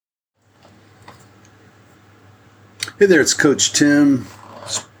Hey there, it's Coach Tim,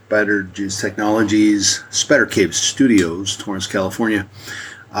 Spider Juice Technologies, Spider Cave Studios, Torrance, California.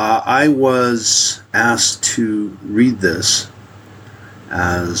 I was asked to read this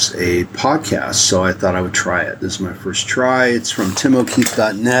as a podcast, so I thought I would try it. This is my first try. It's from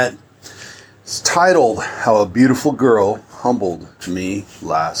timokeith.net. It's titled, How a Beautiful Girl Humbled Me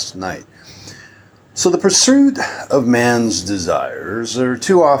Last Night. So the pursuit of man's desires are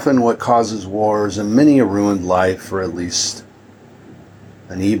too often what causes wars and many a ruined life for at least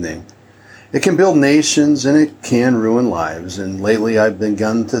an evening. It can build nations and it can ruin lives, and lately I've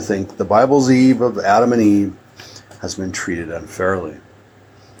begun to think the Bible's Eve of Adam and Eve has been treated unfairly.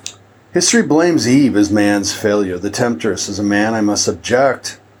 History blames Eve as man's failure. The temptress is a man I must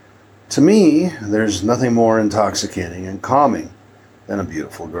object. To me, there's nothing more intoxicating and calming than a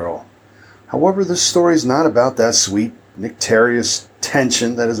beautiful girl. However, this story is not about that sweet, nectarious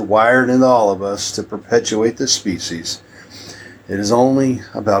tension that is wired into all of us to perpetuate the species. It is only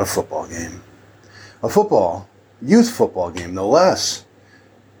about a football game. Youth football game, no less.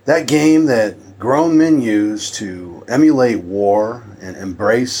 That game that grown men use to emulate war and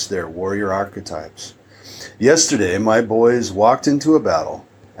embrace their warrior archetypes. Yesterday, my boys walked into a battle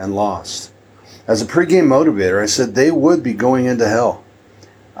and lost. As a pregame motivator, I said they would be going into hell.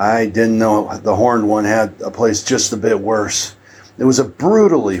 I didn't know the horned one had a place just a bit worse. It was a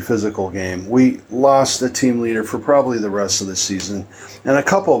brutally physical game. We lost a team leader for probably the rest of the season, and a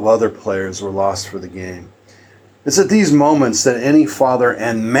couple of other players were lost for the game. It's at these moments that any father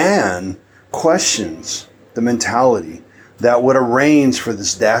and man questions the mentality that would arrange for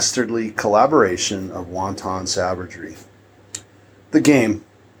this dastardly collaboration of wanton savagery. The game.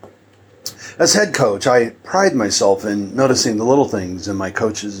 As head coach, I pride myself in noticing the little things in my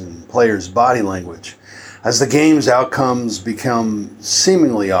coaches' and players' body language. As the game's outcomes become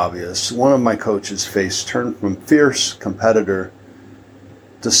seemingly obvious, one of my coaches' face turned from fierce competitor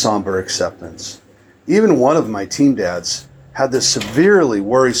to somber acceptance. Even one of my team dads had this severely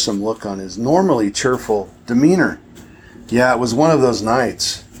worrisome look on his normally cheerful demeanor. Yeah, it was one of those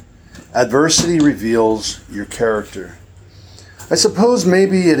nights. Adversity reveals your character. I suppose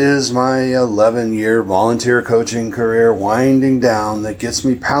maybe it is my 11-year volunteer coaching career winding down that gets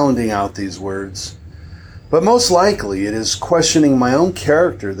me pounding out these words. But most likely it is questioning my own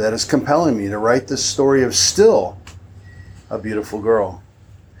character that is compelling me to write this story of still a beautiful girl.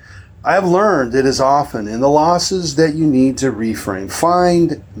 I have learned it is often in the losses that you need to reframe,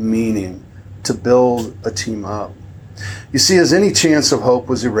 find meaning to build a team up. You see, as any chance of hope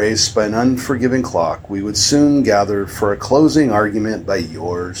was erased by an unforgiving clock, we would soon gather for a closing argument by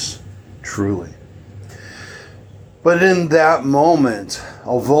yours truly. But in that moment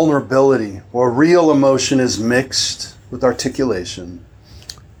of vulnerability, where real emotion is mixed with articulation,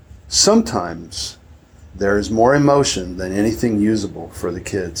 sometimes there is more emotion than anything usable for the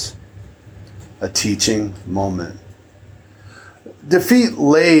kids. A teaching moment. Defeat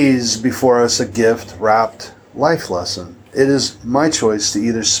lays before us a gift-wrapped life lesson. It is my choice to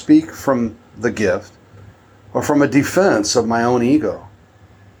either speak from the gift or from a defense of my own ego.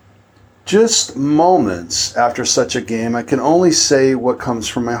 Just moments after such a game, I can only say what comes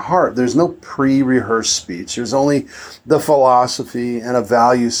from my heart. There's no pre-rehearsed speech. There's only the philosophy and a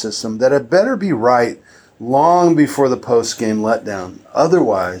value system that had better be right long before the post-game letdown.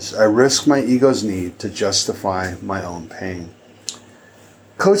 Otherwise, I risk my ego's need to justify my own pain.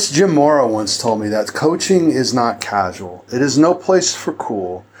 Coach Jim Mora once told me that coaching is not casual. It is no place for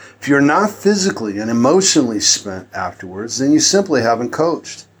cool. If you're not physically and emotionally spent afterwards, then you simply haven't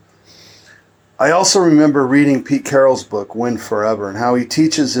coached. I also remember reading Pete Carroll's book, Win Forever, and how he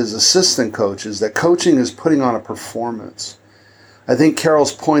teaches his assistant coaches that coaching is putting on a performance. I think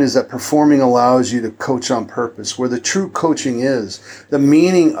Carroll's point is that performing allows you to coach on purpose, where the true coaching is. The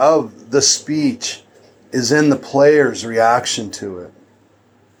meaning of the speech is in the player's reaction to it.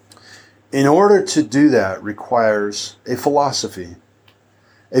 In order to do that requires a philosophy,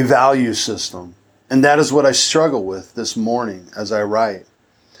 a value system, and that is what I struggle with this morning as I write.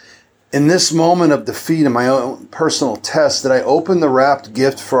 In this moment of defeat in my own personal test, did I open the wrapped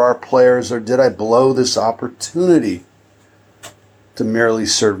gift for our players, or did I blow this opportunity to merely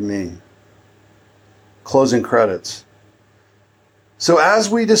serve me? Closing credits. So as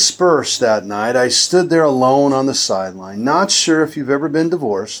we dispersed that night, I stood there alone on the sideline, not sure if you've ever been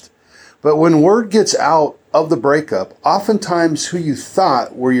divorced, but when word gets out of the breakup, oftentimes who you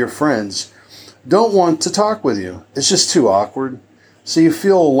thought were your friends don't want to talk with you. It's just too awkward, so you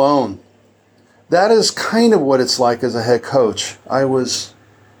feel alone. That is kind of what it's like as a head coach. I was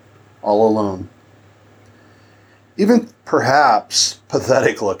all alone. even perhaps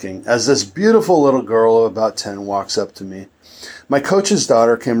pathetic looking, as this beautiful little girl of about 10 walks up to me. My coach's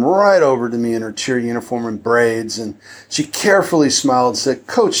daughter came right over to me in her cheer uniform and braids, and she carefully smiled and said,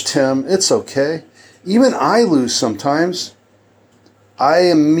 "Coach Tim, it's okay. Even I lose sometimes." I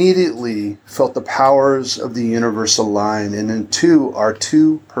immediately felt the powers of the universe align and into our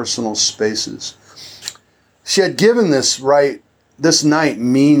two personal spaces. She had given this night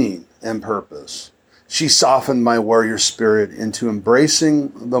meaning and purpose. She softened my warrior spirit into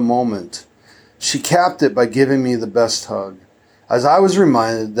embracing the moment. She capped it by giving me the best hug, as I was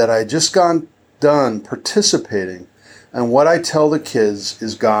reminded that I had just done participating in what I tell the kids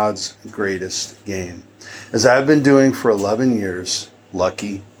is God's greatest game, as I've been doing for 11 years.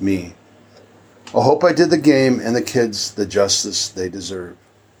 Lucky me. I hope I did the game and the kids the justice they deserve.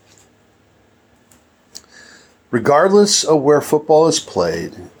 Regardless of where football is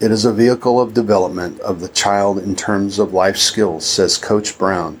played, it is a vehicle of development of the child in terms of life skills, says Coach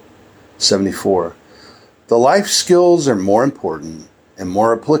Brown, 74. The life skills are more important and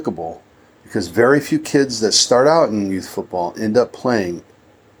more applicable because very few kids that start out in youth football end up playing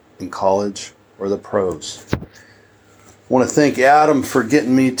in college or the pros. I want to thank Adam for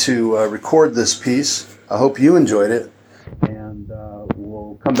getting me to record this piece. I hope you enjoyed it, and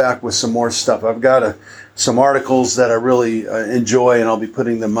we'll come back with some more stuff. I've got some articles that I really enjoy, and I'll be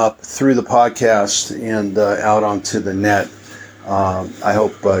putting them up through the podcast and out onto the net. I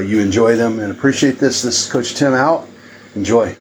hope you enjoy them and appreciate this. This is Coach Tim out. Enjoy.